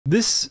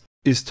This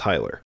is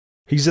Tyler.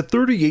 He's a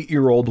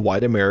 38-year-old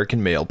white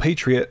American male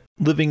patriot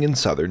living in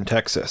southern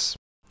Texas.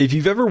 If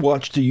you've ever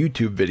watched a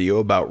YouTube video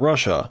about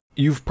Russia,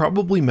 you've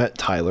probably met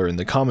Tyler in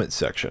the comments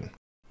section.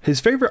 His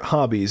favorite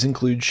hobbies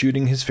include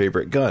shooting his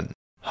favorite gun,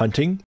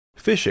 hunting,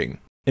 fishing,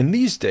 and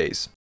these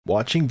days,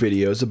 watching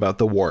videos about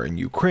the war in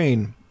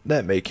Ukraine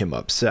that make him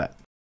upset.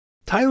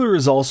 Tyler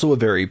is also a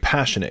very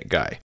passionate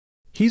guy.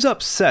 He's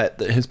upset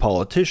that his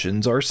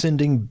politicians are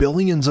sending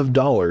billions of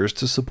dollars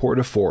to support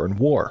a foreign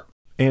war,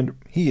 and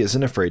he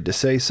isn't afraid to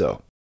say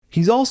so.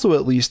 He's also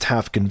at least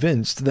half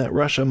convinced that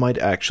Russia might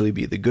actually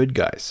be the good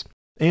guys.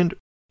 And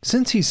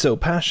since he's so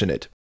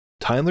passionate,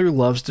 Tyler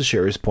loves to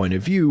share his point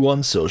of view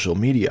on social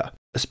media,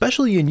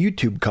 especially in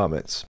YouTube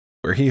comments,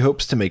 where he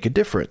hopes to make a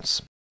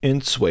difference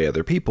and sway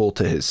other people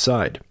to his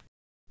side.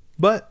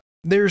 But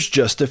there's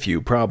just a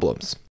few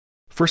problems.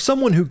 For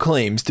someone who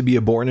claims to be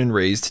a born and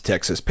raised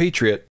Texas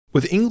patriot,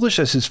 with English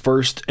as his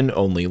first and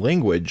only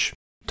language,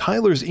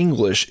 Tyler's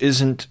English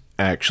isn't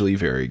actually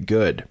very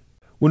good.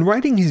 When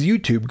writing his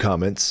YouTube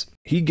comments,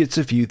 he gets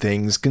a few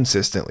things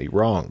consistently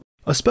wrong,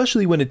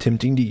 especially when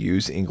attempting to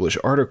use English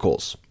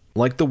articles,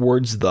 like the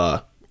words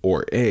the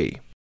or a.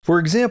 For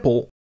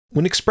example,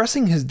 when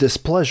expressing his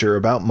displeasure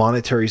about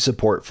monetary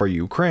support for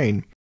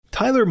Ukraine,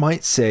 Tyler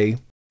might say,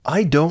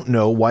 "I don't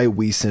know why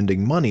we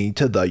sending money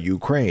to the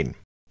Ukraine,"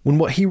 when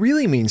what he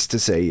really means to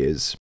say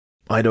is,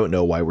 "I don't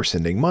know why we're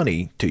sending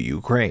money to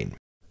Ukraine."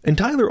 And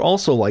Tyler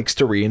also likes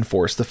to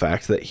reinforce the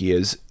fact that he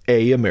is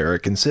an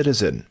American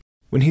citizen,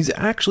 when he's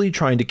actually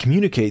trying to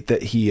communicate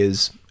that he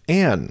is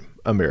an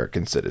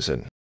American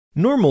citizen.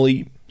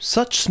 Normally,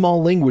 such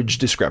small language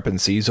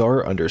discrepancies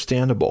are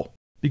understandable,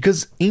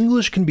 because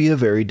English can be a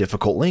very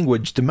difficult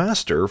language to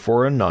master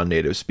for a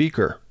non-native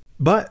speaker.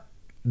 But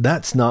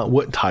that's not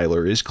what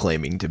Tyler is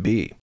claiming to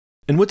be.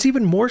 And what's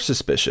even more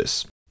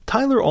suspicious,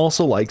 Tyler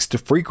also likes to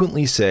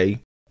frequently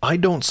say, "I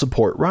don't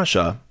support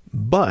Russia,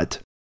 but,"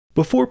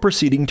 before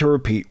proceeding to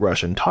repeat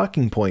Russian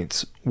talking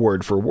points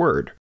word for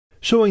word,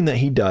 showing that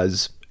he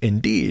does,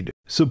 indeed,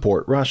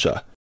 support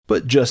Russia,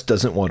 but just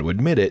doesn't want to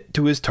admit it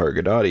to his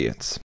target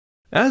audience.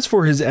 As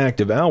for his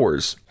active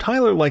hours,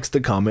 Tyler likes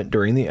to comment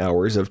during the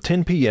hours of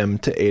 10 p.m.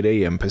 to 8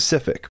 a.m.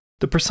 Pacific,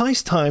 the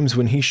precise times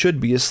when he should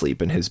be asleep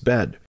in his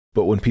bed,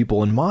 but when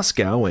people in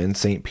Moscow and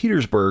St.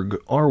 Petersburg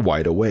are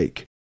wide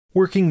awake,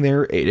 working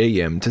their 8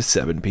 a.m. to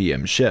 7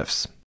 p.m.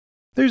 shifts.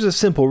 There's a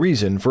simple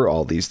reason for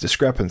all these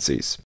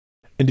discrepancies.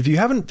 And if you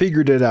haven't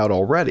figured it out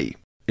already,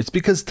 it's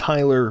because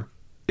Tyler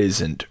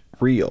isn't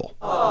real.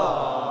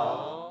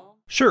 Aww.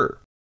 Sure,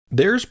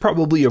 there's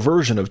probably a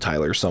version of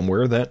Tyler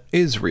somewhere that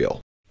is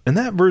real. And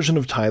that version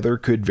of Tyler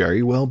could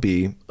very well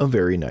be a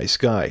very nice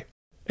guy,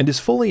 and is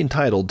fully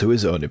entitled to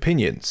his own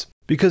opinions,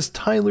 because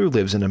Tyler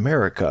lives in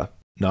America,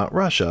 not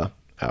Russia,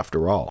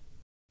 after all.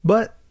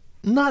 But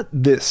not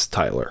this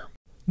Tyler.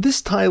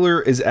 This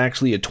Tyler is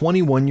actually a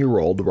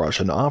 21-year-old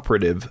Russian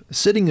operative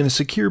sitting in a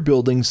secure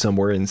building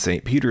somewhere in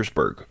St.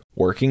 Petersburg,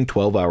 working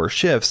 12-hour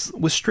shifts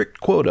with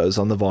strict quotas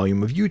on the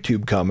volume of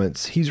YouTube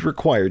comments he's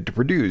required to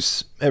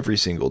produce every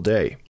single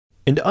day.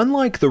 And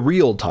unlike the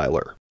real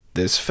Tyler,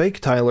 this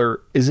fake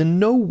Tyler is in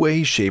no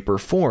way, shape, or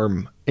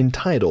form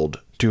entitled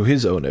to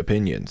his own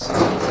opinions.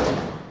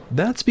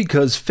 That's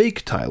because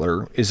fake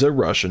Tyler is a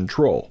Russian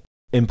troll,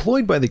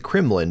 employed by the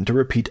Kremlin to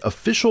repeat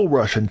official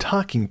Russian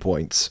talking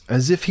points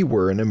as if he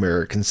were an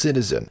American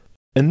citizen.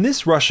 And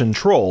this Russian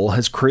troll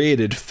has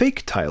created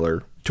fake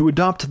Tyler to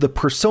adopt the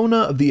persona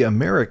of the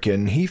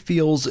American he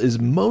feels is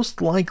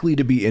most likely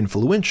to be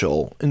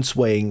influential in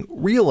swaying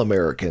real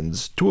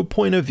Americans to a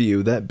point of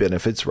view that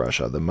benefits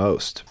Russia the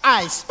most.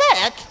 I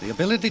speak! The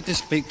ability to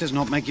speak does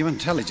not make you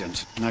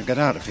intelligent. Now get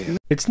out of here.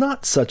 It's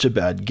not such a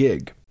bad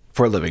gig.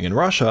 For living in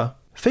Russia,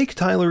 fake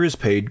Tyler is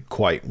paid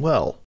quite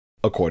well.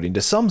 According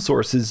to some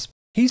sources,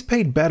 he's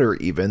paid better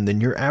even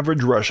than your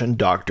average Russian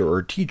doctor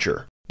or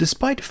teacher,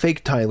 despite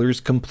fake Tyler's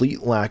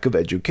complete lack of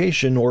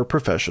education or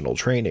professional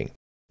training.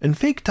 And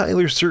fake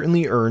Tyler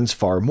certainly earns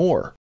far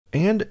more,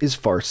 and is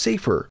far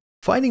safer,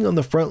 fighting on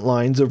the front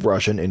lines of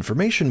Russian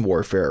information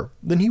warfare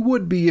than he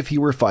would be if he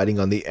were fighting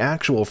on the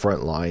actual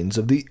front lines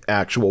of the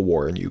actual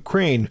war in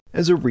Ukraine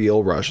as a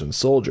real Russian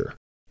soldier.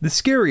 The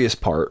scariest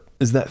part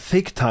is that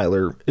fake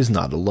Tyler is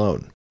not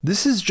alone.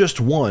 This is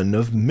just one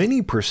of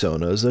many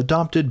personas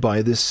adopted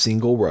by this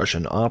single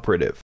Russian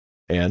operative,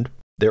 and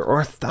there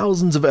are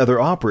thousands of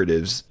other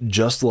operatives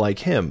just like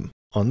him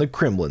on the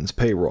Kremlin's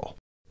payroll.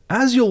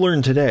 As you'll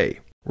learn today,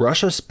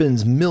 Russia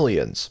spends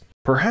millions,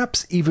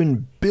 perhaps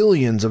even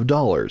billions of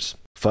dollars,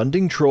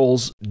 funding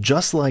trolls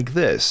just like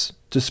this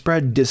to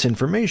spread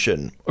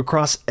disinformation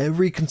across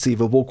every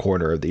conceivable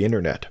corner of the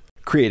internet,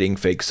 creating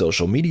fake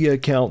social media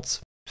accounts,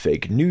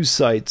 fake news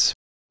sites,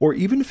 or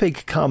even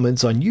fake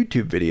comments on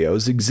YouTube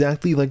videos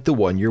exactly like the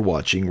one you're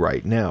watching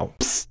right now.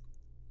 Psst!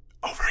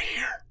 Over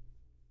here!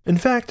 In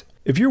fact,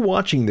 if you're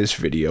watching this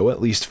video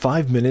at least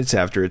 5 minutes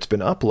after it's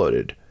been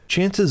uploaded,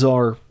 chances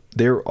are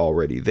they're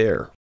already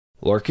there,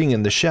 lurking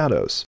in the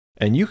shadows,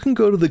 and you can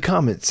go to the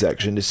comments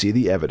section to see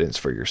the evidence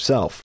for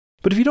yourself.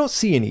 But if you don't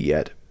see any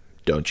yet,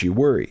 don't you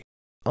worry.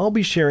 I'll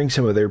be sharing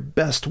some of their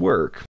best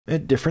work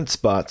at different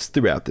spots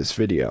throughout this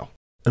video.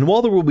 And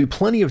while there will be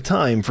plenty of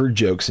time for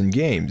jokes and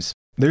games,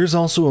 there's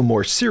also a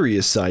more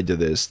serious side to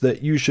this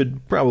that you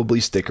should probably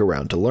stick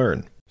around to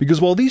learn.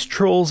 Because while these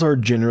trolls are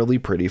generally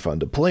pretty fun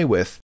to play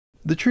with,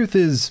 the truth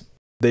is,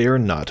 they are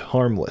not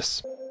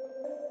harmless.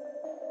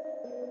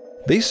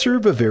 They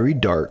serve a very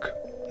dark,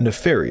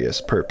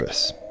 nefarious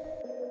purpose.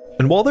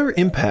 And while their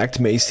impact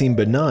may seem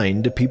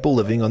benign to people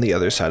living on the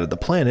other side of the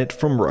planet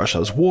from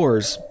Russia's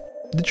wars,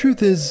 the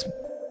truth is,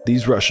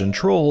 these Russian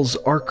trolls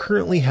are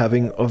currently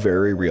having a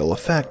very real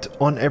effect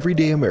on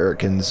everyday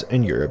Americans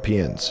and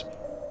Europeans.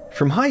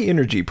 From high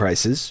energy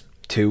prices,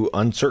 to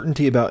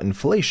uncertainty about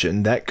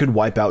inflation that could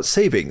wipe out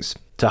savings,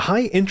 to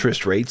high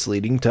interest rates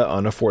leading to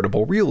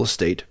unaffordable real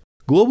estate,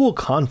 global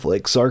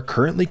conflicts are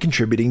currently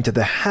contributing to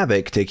the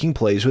havoc taking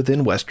place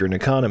within Western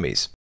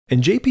economies.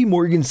 And JP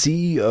Morgan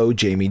CEO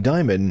Jamie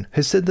Dimon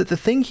has said that the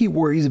thing he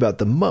worries about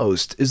the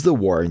most is the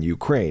war in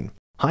Ukraine,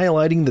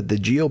 highlighting that the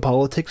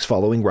geopolitics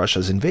following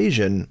Russia's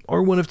invasion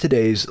are one of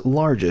today's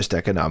largest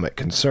economic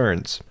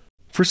concerns.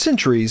 For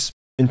centuries,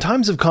 in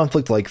times of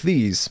conflict like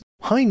these,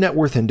 high net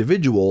worth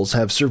individuals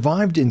have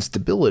survived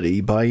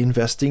instability by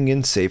investing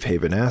in safe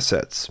haven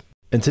assets.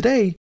 And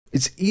today,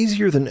 it's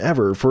easier than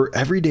ever for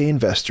everyday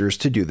investors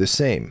to do the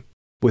same,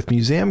 with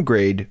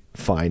museum-grade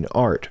fine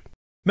art.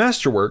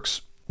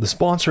 Masterworks, the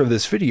sponsor of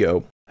this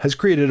video, has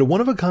created a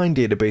one-of-a-kind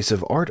database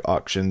of art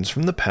auctions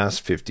from the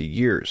past 50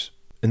 years,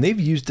 and they've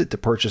used it to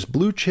purchase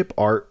blue-chip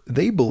art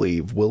they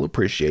believe will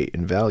appreciate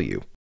in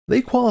value.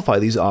 They qualify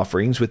these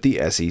offerings with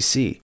the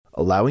SEC,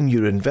 allowing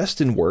you to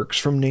invest in works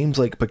from names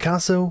like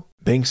Picasso,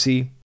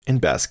 Banksy,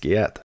 and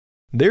Basquiat.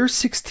 Their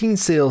 16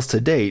 sales to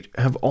date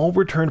have all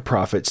returned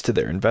profits to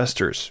their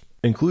investors,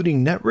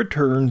 including net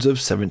returns of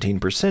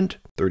 17%,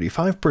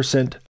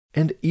 35%,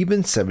 and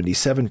even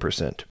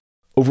 77%.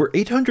 Over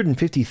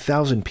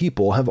 850,000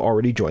 people have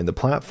already joined the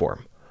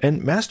platform,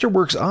 and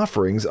Masterworks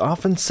offerings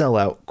often sell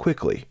out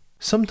quickly,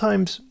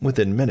 sometimes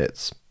within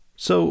minutes,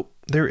 so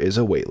there is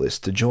a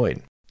waitlist to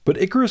join. But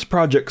Icarus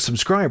Project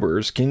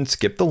subscribers can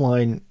skip the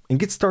line and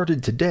get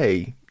started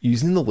today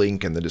using the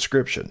link in the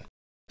description.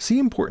 See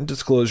important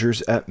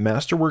disclosures at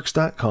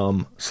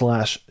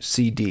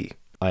masterworks.com/CD.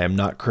 I am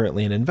not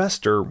currently an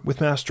investor with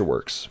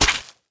Masterworks.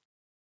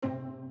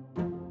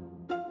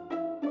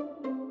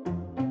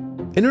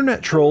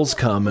 Internet trolls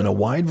come in a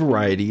wide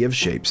variety of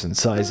shapes and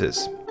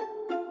sizes.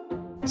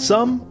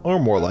 Some are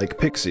more like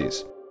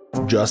pixies,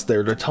 just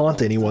there to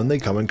taunt anyone they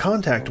come in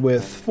contact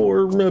with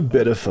for a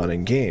bit of fun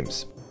and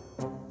games.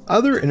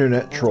 Other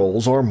internet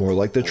trolls are more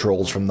like the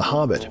trolls from The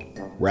Hobbit,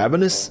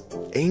 ravenous,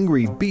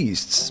 angry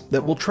beasts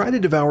that will try to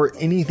devour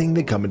anything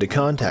they come into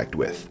contact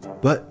with,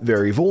 but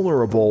very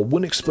vulnerable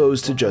when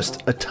exposed to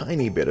just a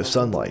tiny bit of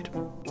sunlight.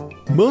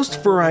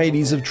 Most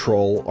varieties of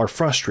troll are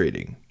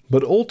frustrating,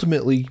 but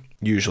ultimately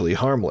usually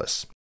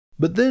harmless.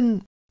 But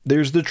then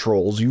there's the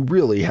trolls you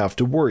really have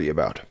to worry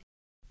about.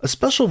 A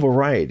special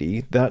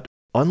variety that,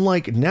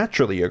 unlike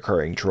naturally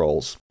occurring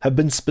trolls, have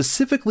been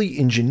specifically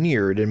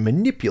engineered and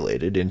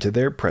manipulated into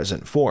their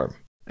present form.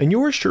 And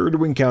you're sure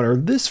to encounter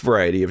this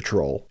variety of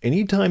troll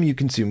anytime you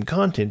consume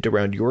content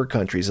around your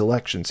country's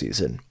election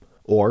season,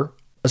 or,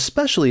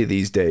 especially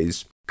these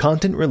days,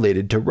 content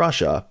related to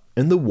Russia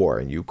and the war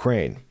in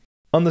Ukraine.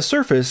 On the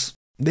surface,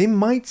 they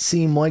might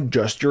seem like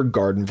just your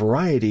garden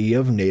variety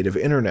of native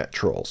internet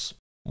trolls,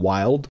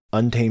 wild,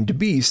 untamed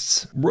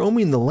beasts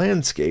roaming the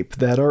landscape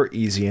that are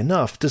easy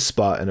enough to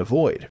spot and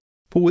avoid.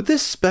 But with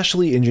this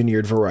specially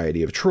engineered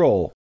variety of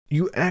troll,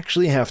 you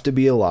actually have to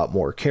be a lot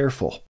more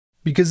careful.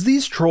 Because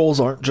these trolls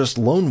aren't just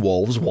lone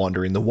wolves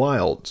wandering the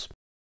wilds.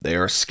 They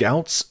are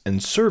scouts and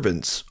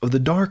servants of the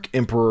Dark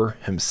Emperor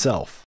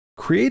himself,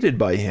 created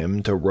by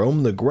him to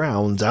roam the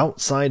grounds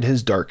outside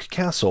his dark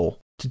castle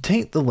to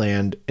taint the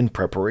land in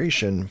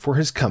preparation for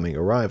his coming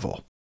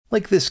arrival.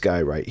 Like this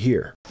guy right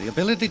here. The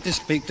ability to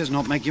speak does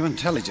not make you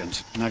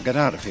intelligent. Now get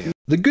out of here.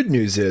 The good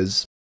news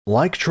is,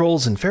 like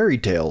trolls and fairy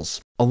tales,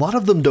 a lot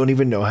of them don't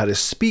even know how to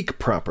speak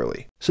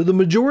properly, so the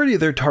majority of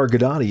their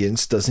target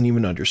audience doesn't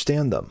even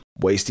understand them,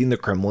 wasting the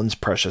Kremlin's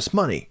precious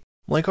money,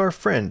 like our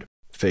friend,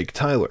 Fake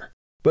Tyler.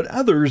 But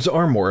others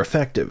are more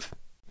effective.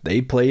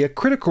 They play a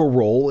critical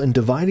role in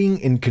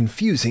dividing and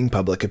confusing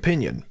public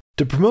opinion,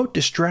 to promote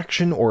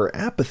distraction or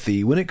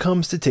apathy when it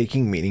comes to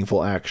taking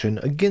meaningful action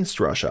against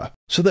Russia,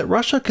 so that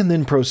Russia can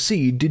then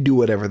proceed to do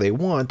whatever they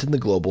want in the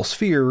global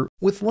sphere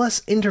with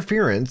less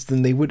interference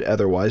than they would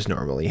otherwise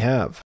normally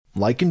have,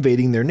 like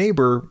invading their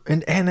neighbor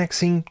and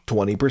annexing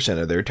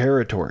 20% of their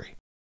territory.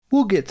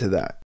 We'll get to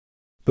that.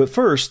 But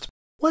first,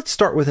 let's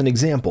start with an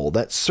example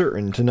that's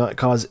certain to not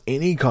cause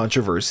any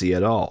controversy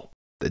at all: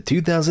 the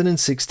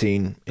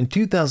 2016 and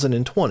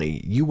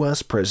 2020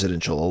 US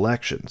presidential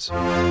elections.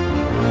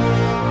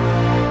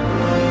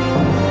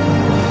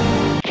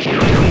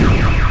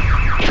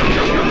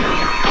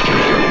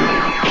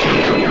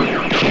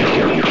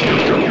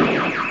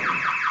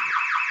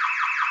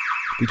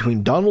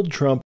 Between Donald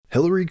Trump,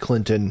 Hillary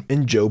Clinton,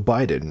 and Joe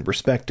Biden,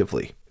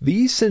 respectively.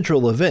 These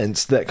central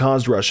events that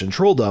caused Russian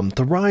trolldom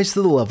to rise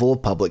to the level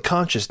of public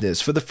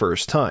consciousness for the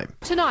first time.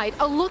 Tonight,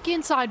 a look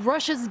inside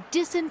Russia's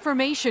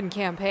disinformation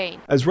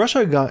campaign. As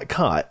Russia got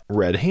caught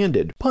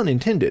red-handed, pun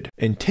intended,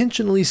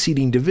 intentionally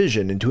seeding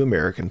division into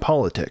American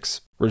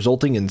politics,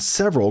 resulting in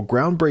several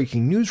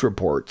groundbreaking news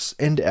reports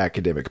and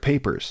academic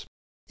papers.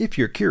 If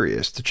you're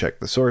curious to check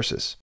the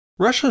sources.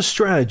 Russia's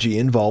strategy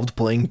involved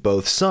playing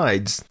both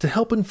sides to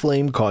help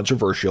inflame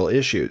controversial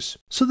issues,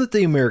 so that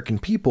the American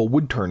people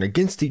would turn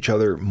against each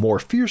other more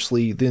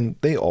fiercely than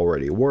they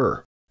already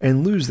were,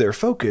 and lose their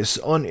focus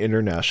on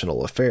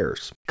international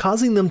affairs,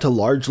 causing them to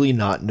largely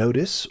not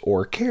notice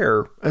or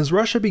care as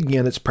Russia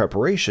began its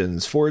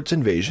preparations for its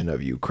invasion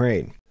of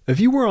Ukraine. If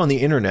you were on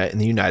the internet in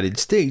the United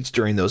States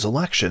during those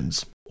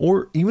elections,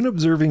 or even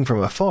observing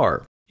from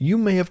afar, you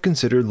may have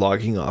considered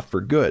logging off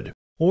for good,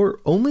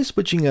 or only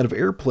switching out of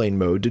airplane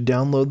mode to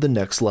download the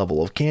next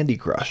level of Candy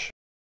Crush.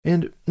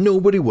 And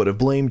nobody would have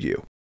blamed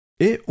you.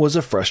 It was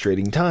a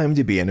frustrating time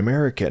to be an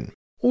American,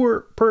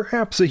 or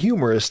perhaps a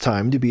humorous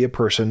time to be a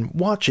person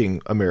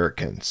watching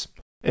Americans,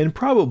 and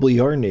probably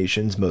our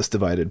nation's most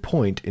divided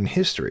point in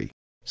history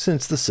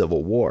since the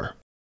Civil War.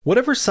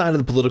 Whatever side of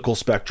the political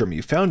spectrum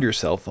you found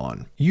yourself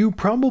on, you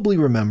probably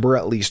remember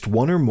at least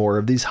one or more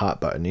of these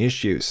hot-button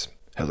issues.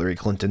 Hillary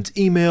Clinton's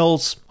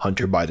emails,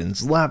 Hunter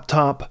Biden's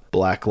laptop,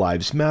 Black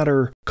Lives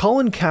Matter,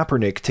 Colin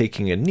Kaepernick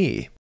taking a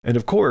knee, and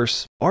of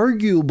course,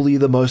 arguably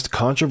the most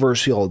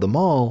controversial of them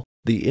all,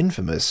 the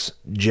infamous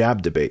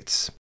jab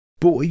debates.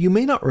 But what you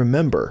may not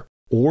remember,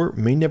 or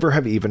may never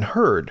have even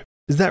heard,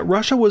 is that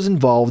Russia was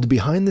involved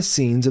behind the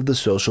scenes of the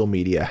social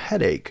media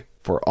headache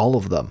for all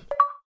of them.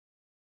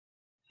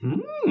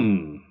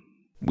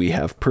 We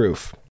have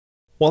proof.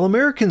 While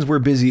Americans were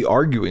busy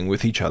arguing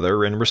with each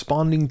other and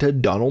responding to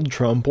Donald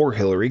Trump or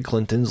Hillary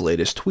Clinton's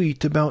latest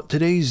tweet about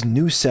today's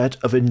new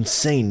set of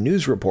insane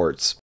news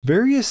reports,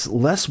 various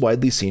less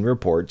widely seen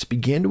reports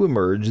began to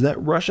emerge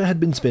that Russia had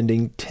been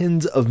spending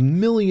tens of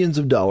millions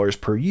of dollars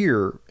per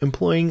year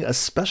employing a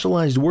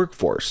specialized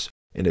workforce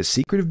in a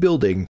secretive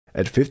building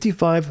at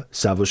 55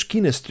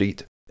 Savushkina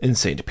Street in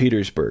St.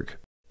 Petersburg.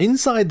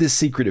 Inside this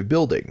secretive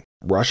building,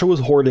 Russia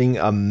was hoarding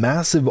a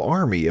massive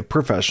army of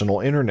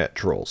professional internet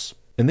trolls,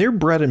 and their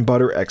bread and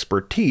butter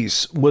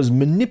expertise was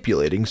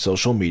manipulating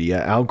social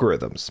media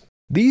algorithms.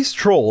 These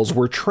trolls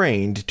were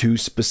trained to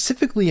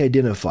specifically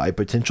identify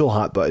potential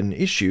hot-button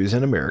issues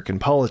in American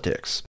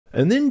politics,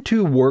 and then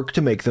to work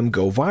to make them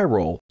go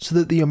viral so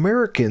that the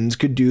Americans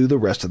could do the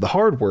rest of the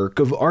hard work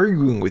of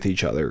arguing with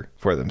each other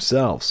for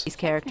themselves. These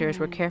characters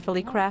were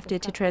carefully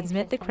crafted to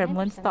transmit the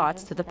Kremlin's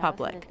thoughts to the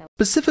public.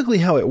 Specifically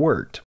how it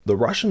worked, the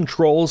Russian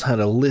trolls had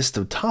a list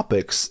of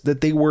topics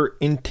that they were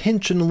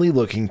intentionally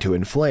looking to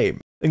inflame,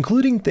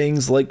 including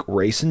things like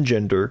race and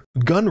gender,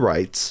 gun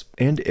rights,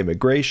 and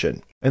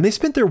immigration. And they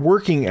spent their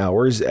working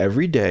hours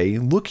every day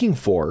looking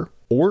for,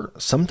 or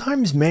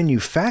sometimes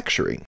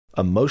manufacturing,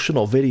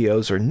 emotional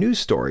videos or news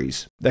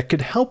stories that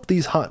could help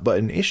these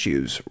hot-button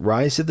issues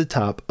rise to the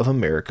top of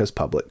America's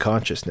public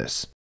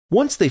consciousness.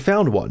 Once they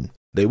found one,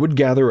 they would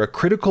gather a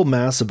critical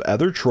mass of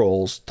other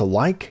trolls to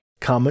like,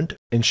 comment,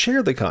 and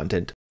share the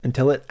content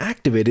until it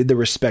activated the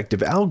respective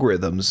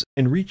algorithms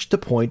and reached a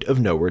point of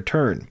no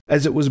return,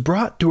 as it was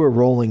brought to a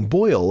rolling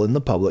boil in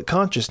the public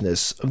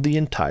consciousness of the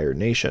entire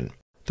nation.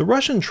 The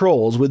Russian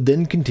trolls would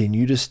then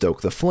continue to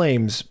stoke the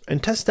flames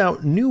and test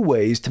out new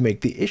ways to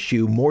make the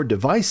issue more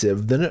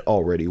divisive than it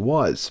already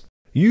was,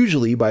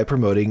 usually by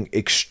promoting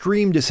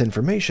extreme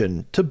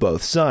disinformation to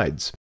both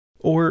sides,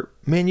 or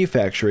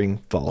manufacturing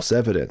false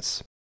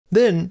evidence.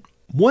 Then,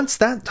 once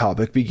that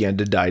topic began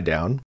to die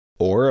down,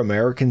 or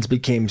Americans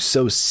became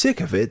so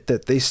sick of it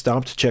that they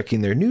stopped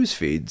checking their news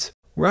feeds,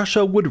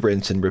 Russia would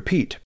rinse and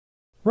repeat.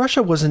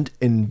 Russia wasn't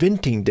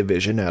inventing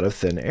division out of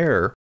thin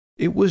air,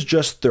 it was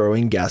just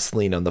throwing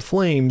gasoline on the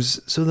flames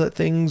so that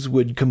things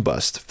would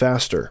combust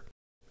faster.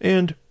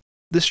 And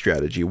the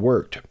strategy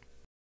worked.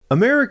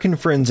 American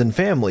friends and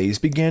families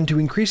began to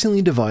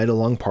increasingly divide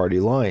along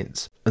party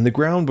lines, and the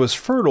ground was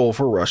fertile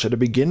for Russia to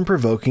begin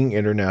provoking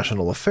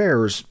international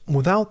affairs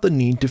without the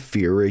need to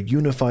fear a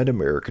unified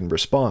American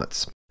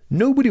response.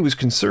 Nobody was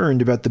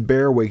concerned about the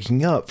bear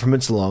waking up from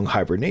its long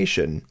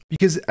hibernation,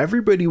 because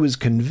everybody was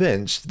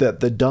convinced that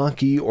the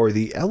donkey or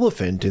the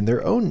elephant in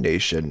their own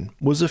nation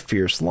was a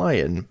fierce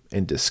lion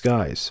in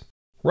disguise.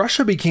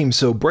 Russia became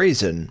so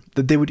brazen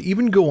that they would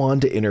even go on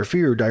to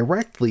interfere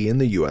directly in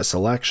the US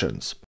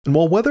elections. And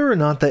while whether or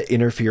not that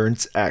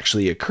interference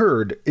actually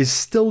occurred is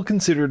still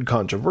considered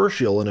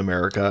controversial in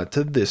America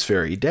to this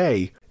very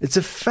day, it's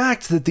a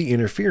fact that the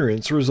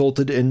interference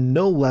resulted in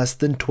no less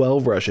than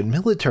 12 Russian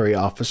military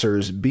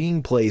officers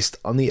being placed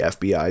on the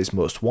FBI's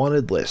most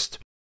wanted list,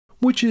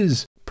 which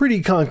is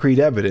pretty concrete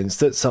evidence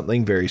that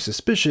something very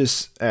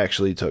suspicious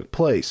actually took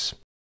place.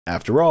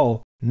 After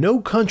all,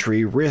 no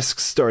country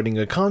risks starting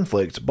a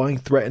conflict by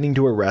threatening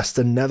to arrest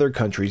another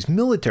country's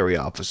military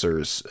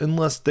officers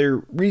unless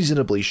they're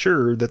reasonably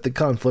sure that the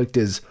conflict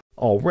is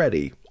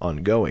already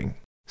ongoing.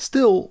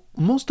 Still,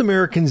 most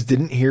Americans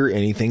didn't hear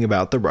anything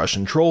about the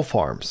Russian troll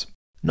farms.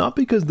 Not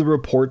because the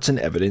reports and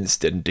evidence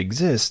didn't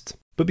exist,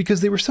 but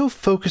because they were so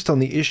focused on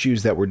the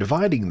issues that were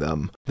dividing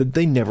them that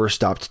they never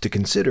stopped to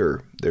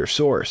consider their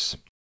source.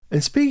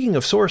 And speaking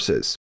of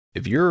sources,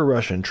 if you're a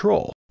Russian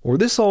troll, or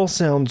this all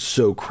sounds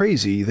so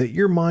crazy that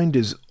your mind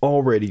is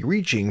already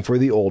reaching for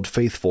the old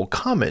faithful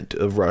comment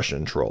of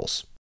Russian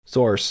trolls.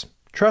 Source,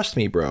 trust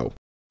me bro.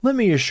 Let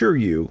me assure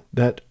you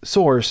that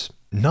source,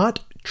 not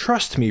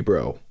trust me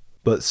bro,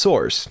 but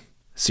source,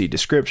 see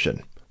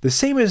description. The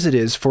same as it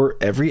is for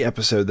every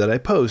episode that I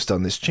post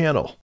on this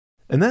channel.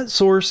 And that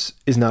source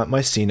is not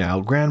my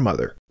senile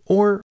grandmother,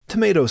 or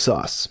tomato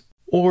sauce,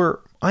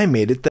 or I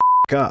made it the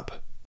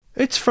up.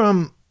 It's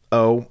from,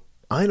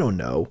 I don't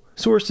know,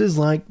 sources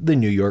like the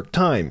New York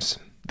Times,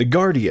 The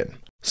Guardian,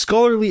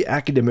 scholarly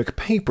academic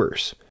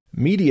papers,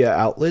 media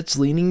outlets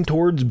leaning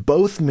towards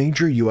both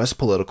major US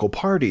political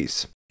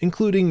parties,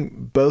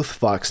 including both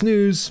Fox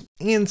News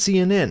and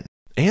CNN,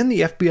 and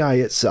the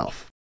FBI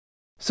itself.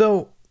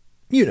 So,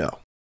 you know,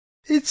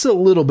 it's a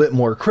little bit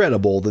more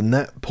credible than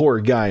that poor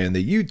guy in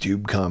the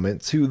YouTube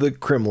comments who the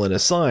Kremlin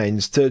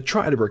assigns to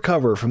try to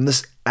recover from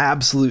this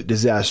absolute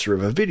disaster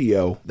of a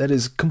video that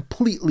is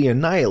completely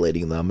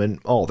annihilating them and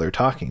all their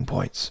talking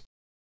points.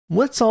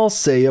 Let's all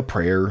say a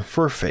prayer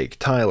for fake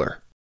Tyler.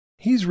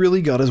 He's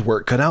really got his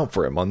work cut out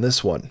for him on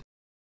this one.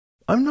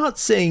 I'm not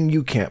saying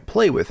you can't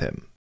play with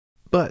him,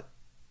 but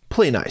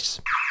play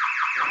nice.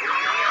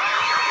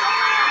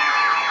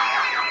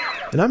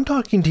 And I'm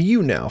talking to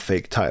you now,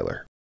 fake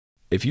Tyler.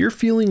 If you're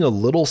feeling a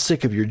little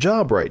sick of your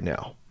job right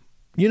now,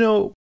 you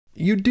know,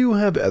 you do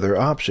have other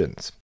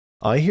options.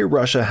 I hear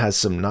Russia has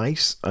some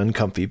nice,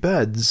 uncomfy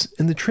beds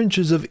in the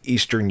trenches of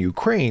eastern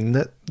Ukraine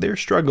that they're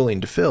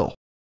struggling to fill.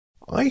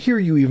 I hear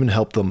you even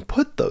help them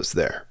put those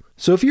there.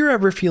 So if you're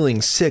ever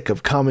feeling sick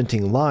of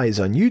commenting lies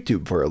on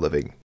YouTube for a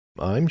living,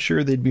 I'm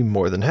sure they'd be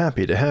more than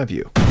happy to have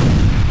you.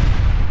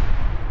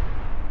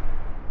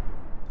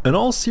 In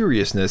all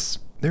seriousness,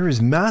 there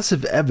is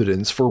massive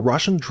evidence for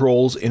Russian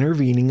trolls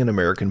intervening in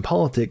American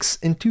politics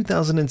in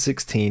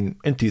 2016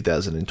 and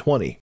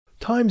 2020,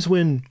 times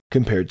when,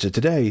 compared to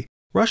today,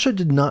 Russia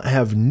did not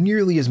have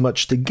nearly as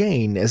much to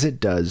gain as it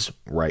does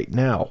right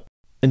now.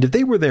 And if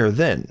they were there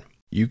then,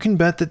 you can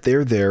bet that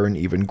they're there in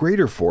even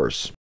greater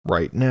force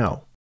right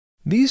now.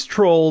 These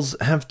trolls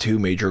have two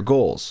major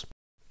goals.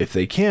 If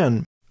they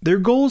can, their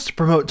goal is to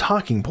promote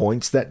talking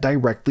points that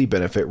directly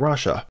benefit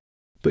Russia,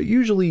 but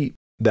usually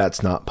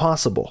that's not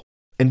possible.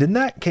 And in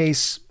that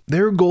case,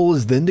 their goal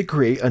is then to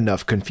create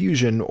enough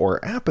confusion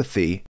or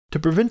apathy to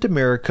prevent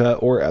America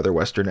or other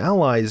Western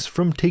allies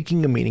from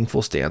taking a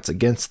meaningful stance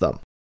against them.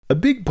 A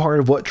big part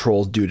of what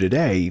trolls do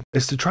today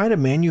is to try to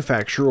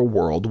manufacture a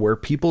world where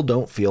people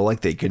don't feel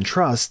like they can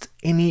trust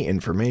any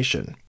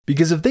information.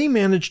 Because if they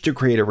manage to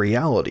create a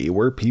reality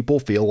where people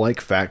feel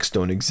like facts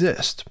don't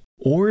exist,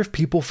 or if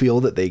people feel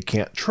that they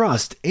can't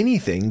trust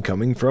anything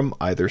coming from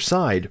either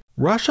side,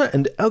 Russia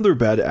and other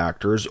bad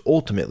actors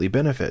ultimately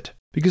benefit.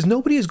 Because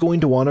nobody is going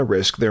to want to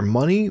risk their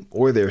money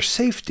or their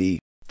safety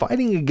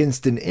fighting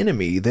against an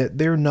enemy that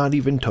they're not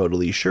even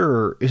totally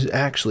sure is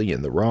actually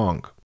in the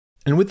wrong.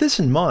 And with this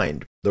in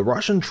mind, the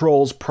Russian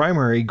trolls'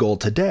 primary goal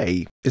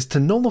today is to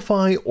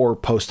nullify or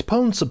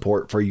postpone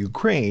support for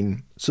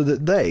Ukraine so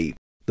that they,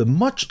 the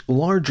much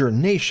larger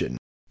nation,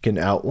 can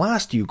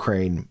outlast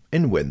Ukraine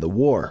and win the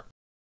war.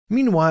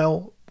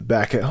 Meanwhile,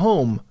 back at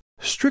home,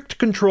 strict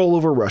control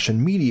over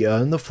Russian media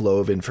and the flow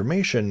of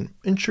information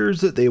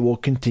ensures that they will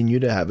continue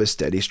to have a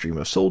steady stream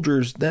of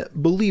soldiers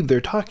that believe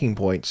their talking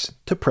points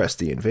to press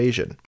the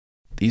invasion.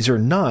 These are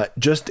not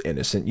just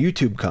innocent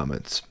YouTube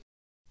comments.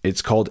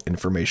 It's called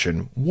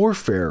information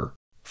warfare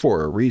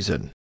for a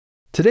reason.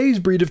 Today's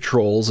breed of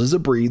trolls is a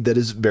breed that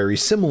is very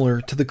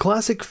similar to the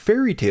classic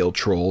fairy tale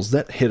trolls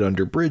that hid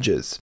under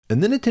bridges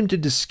and then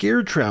attempted to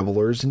scare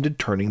travelers into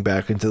turning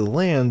back into the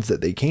lands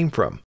that they came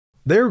from.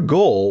 Their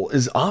goal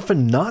is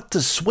often not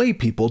to sway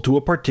people to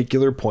a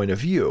particular point of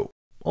view,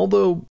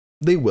 although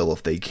they will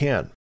if they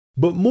can.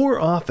 But more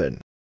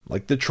often,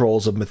 like the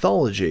trolls of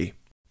mythology,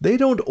 they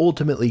don't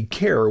ultimately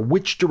care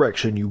which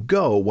direction you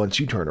go once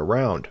you turn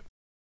around.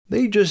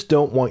 They just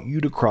don't want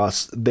you to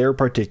cross their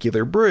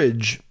particular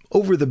bridge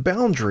over the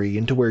boundary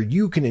into where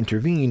you can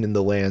intervene in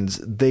the lands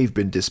they've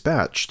been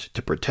dispatched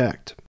to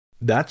protect.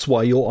 That's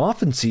why you'll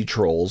often see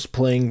trolls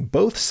playing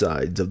both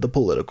sides of the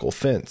political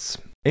fence.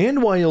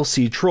 And why you'll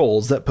see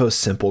trolls that post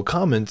simple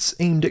comments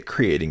aimed at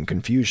creating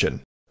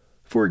confusion.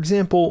 For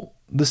example,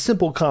 the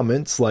simple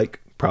comments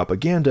like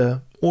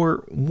propaganda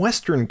or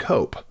Western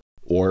cope,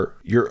 or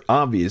you're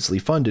obviously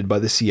funded by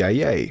the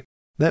CIA,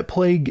 that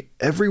plague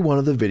every one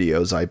of the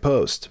videos I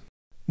post.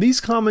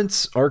 These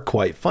comments are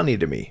quite funny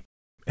to me,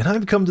 and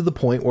I've come to the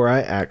point where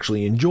I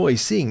actually enjoy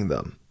seeing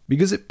them,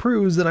 because it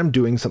proves that I'm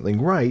doing something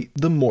right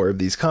the more of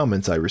these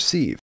comments I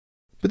receive.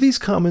 But these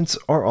comments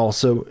are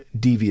also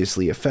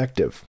deviously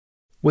effective.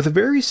 With a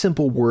very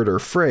simple word or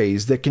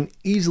phrase that can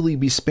easily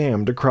be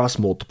spammed across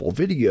multiple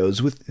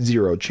videos with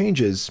zero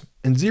changes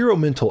and zero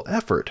mental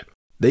effort,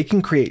 they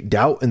can create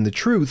doubt in the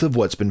truth of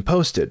what's been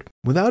posted,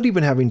 without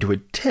even having to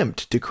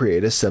attempt to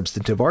create a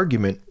substantive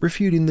argument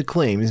refuting the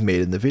claims made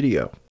in the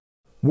video.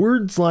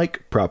 Words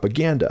like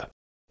propaganda,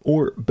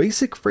 or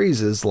basic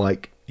phrases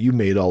like, "you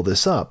made all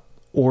this up,"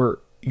 or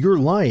 "you're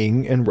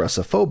lying and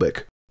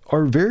Russophobic,"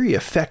 are very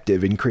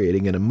effective in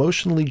creating an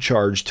emotionally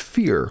charged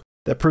fear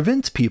that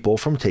prevents people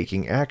from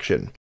taking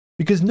action,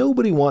 because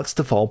nobody wants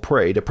to fall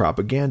prey to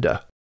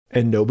propaganda,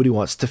 and nobody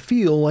wants to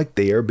feel like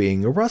they are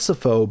being a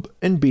Russophobe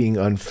and being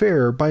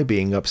unfair by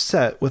being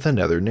upset with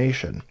another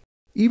nation,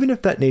 even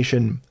if that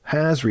nation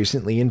has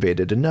recently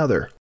invaded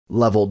another,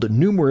 leveled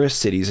numerous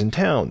cities and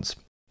towns,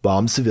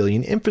 bombed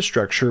civilian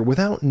infrastructure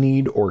without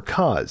need or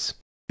cause,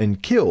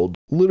 and killed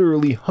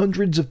literally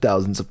hundreds of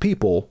thousands of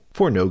people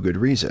for no good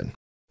reason.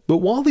 But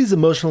while these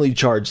emotionally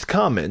charged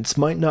comments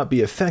might not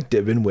be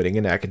effective in winning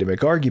an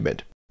academic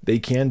argument, they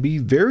can be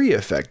very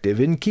effective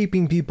in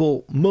keeping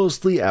people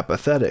mostly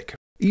apathetic,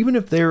 even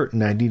if they're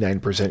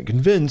 99%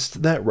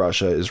 convinced that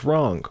Russia is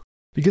wrong,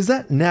 because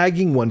that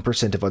nagging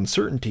 1% of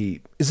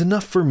uncertainty is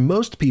enough for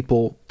most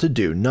people to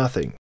do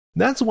nothing.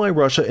 That's why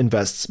Russia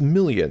invests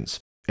millions,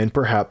 and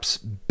perhaps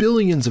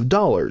billions of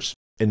dollars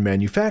in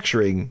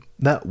manufacturing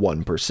that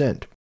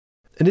 1%.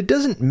 And it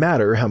doesn't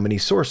matter how many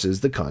sources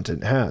the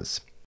content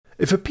has.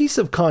 If a piece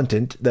of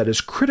content that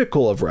is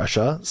critical of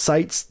Russia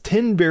cites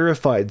 10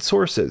 verified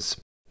sources,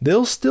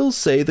 they'll still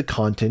say the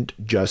content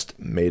just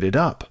made it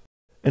up,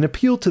 and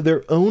appeal to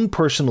their own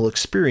personal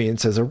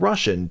experience as a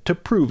Russian to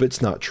prove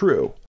it's not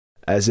true,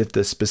 as if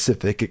the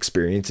specific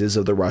experiences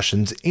of the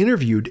Russians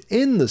interviewed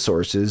in the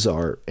sources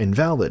are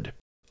invalid.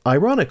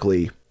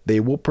 Ironically, they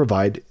will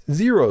provide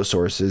 0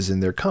 sources in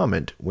their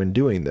comment when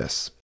doing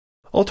this.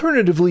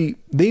 Alternatively,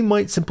 they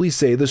might simply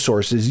say the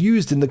sources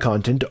used in the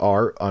content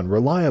are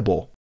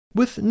unreliable,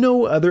 with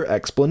no other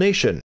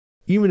explanation,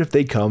 even if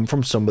they come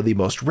from some of the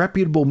most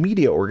reputable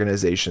media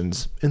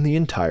organizations in the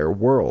entire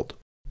world.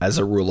 As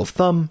a rule of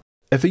thumb,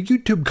 if a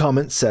YouTube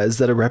comment says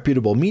that a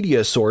reputable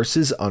media source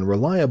is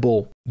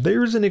unreliable,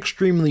 there's an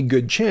extremely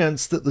good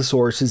chance that the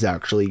source is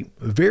actually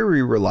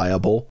very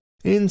reliable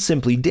and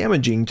simply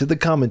damaging to the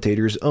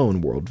commentator's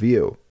own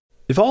worldview.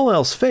 If all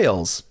else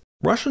fails,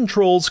 Russian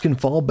trolls can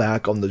fall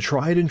back on the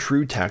tried and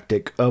true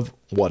tactic of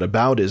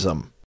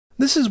whataboutism.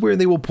 This is where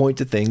they will point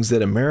to things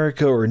that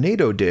America or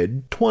NATO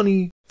did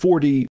 20,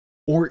 40,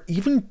 or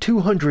even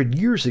 200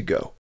 years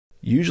ago,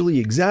 usually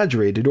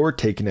exaggerated or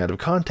taken out of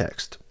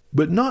context,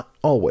 but not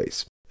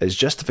always, as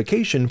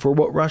justification for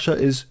what Russia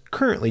is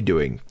currently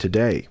doing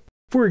today.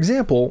 For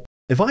example,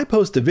 if I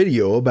post a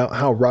video about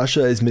how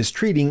Russia is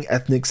mistreating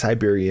ethnic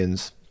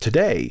Siberians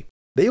today,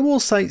 they will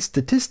cite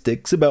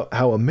statistics about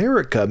how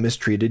America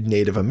mistreated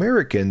Native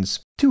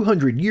Americans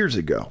 200 years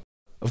ago.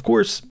 Of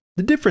course,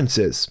 the difference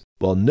is,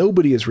 while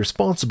nobody is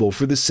responsible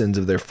for the sins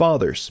of their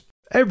fathers,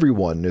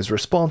 everyone is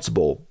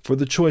responsible for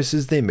the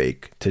choices they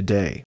make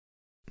today.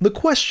 The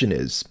question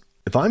is,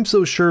 if I'm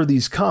so sure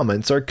these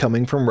comments are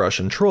coming from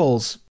Russian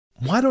trolls,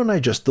 why don't I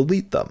just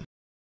delete them?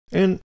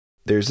 And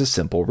there's a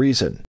simple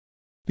reason.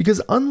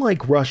 Because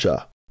unlike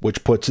Russia,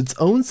 which puts its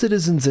own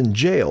citizens in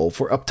jail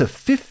for up to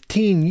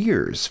 15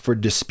 years for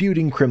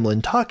disputing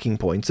Kremlin talking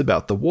points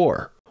about the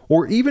war,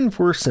 or even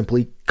for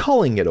simply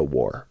calling it a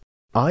war,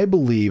 I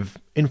believe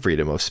in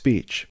freedom of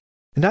speech.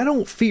 And I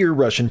don't fear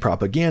Russian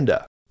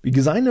propaganda,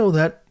 because I know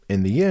that,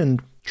 in the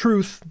end,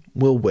 truth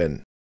will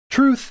win.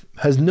 Truth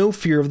has no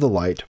fear of the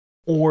light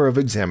or of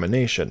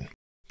examination.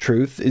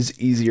 Truth is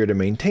easier to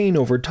maintain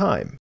over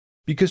time,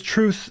 because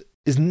truth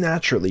is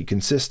naturally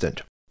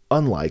consistent,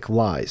 unlike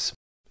lies.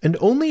 And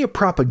only a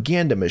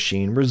propaganda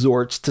machine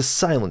resorts to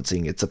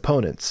silencing its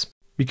opponents,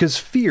 because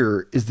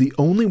fear is the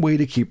only way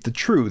to keep the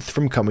truth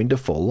from coming to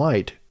full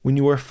light when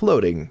you are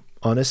floating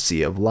on a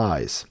sea of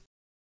lies.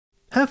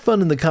 Have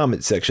fun in the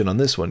comment section on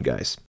this one,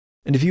 guys.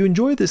 And if you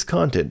enjoy this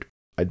content,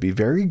 I'd be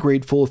very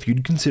grateful if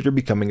you'd consider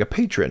becoming a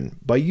patron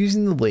by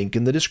using the link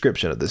in the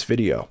description of this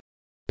video.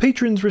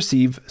 Patrons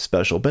receive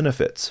special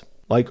benefits,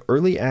 like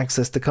early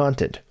access to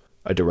content,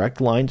 a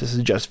direct line to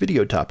suggest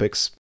video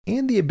topics,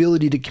 and the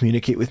ability to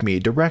communicate with me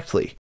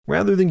directly,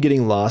 rather than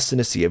getting lost in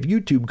a sea of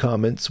YouTube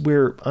comments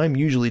where I'm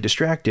usually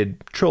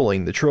distracted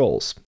trolling the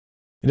trolls.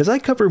 And as I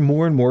cover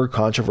more and more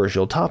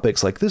controversial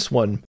topics like this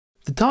one,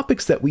 the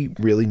topics that we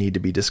really need to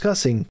be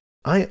discussing,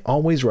 I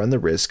always run the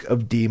risk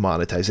of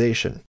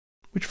demonetization,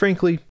 which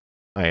frankly,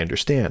 I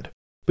understand.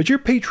 But your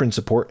patron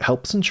support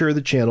helps ensure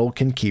the channel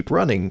can keep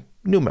running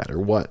no matter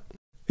what.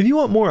 If you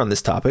want more on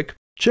this topic,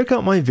 check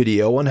out my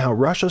video on how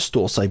Russia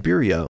stole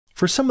Siberia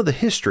for some of the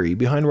history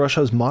behind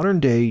Russia's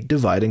modern-day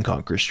divide and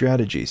conquer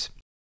strategies.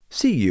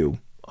 See you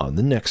on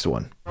the next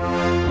one.